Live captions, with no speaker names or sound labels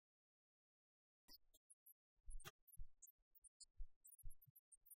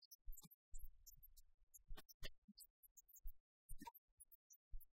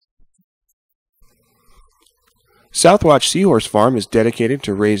Southwatch Seahorse Farm is dedicated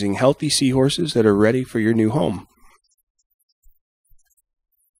to raising healthy seahorses that are ready for your new home.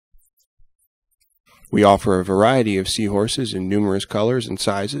 We offer a variety of seahorses in numerous colors and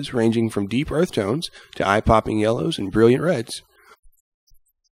sizes, ranging from deep earth tones to eye-popping yellows and brilliant reds.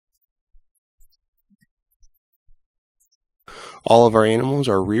 All of our animals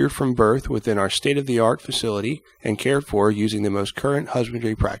are reared from birth within our state-of-the-art facility and cared for using the most current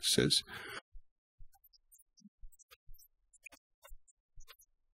husbandry practices.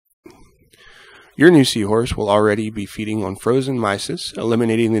 Your new seahorse will already be feeding on frozen mysis,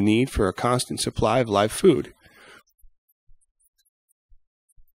 eliminating the need for a constant supply of live food.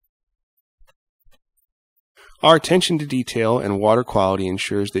 Our attention to detail and water quality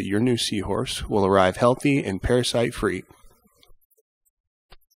ensures that your new seahorse will arrive healthy and parasite-free.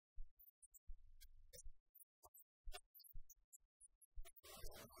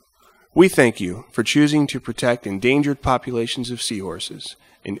 We thank you for choosing to protect endangered populations of seahorses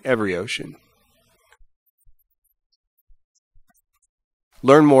in every ocean.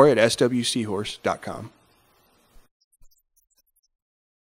 Learn more at swseahorse.com.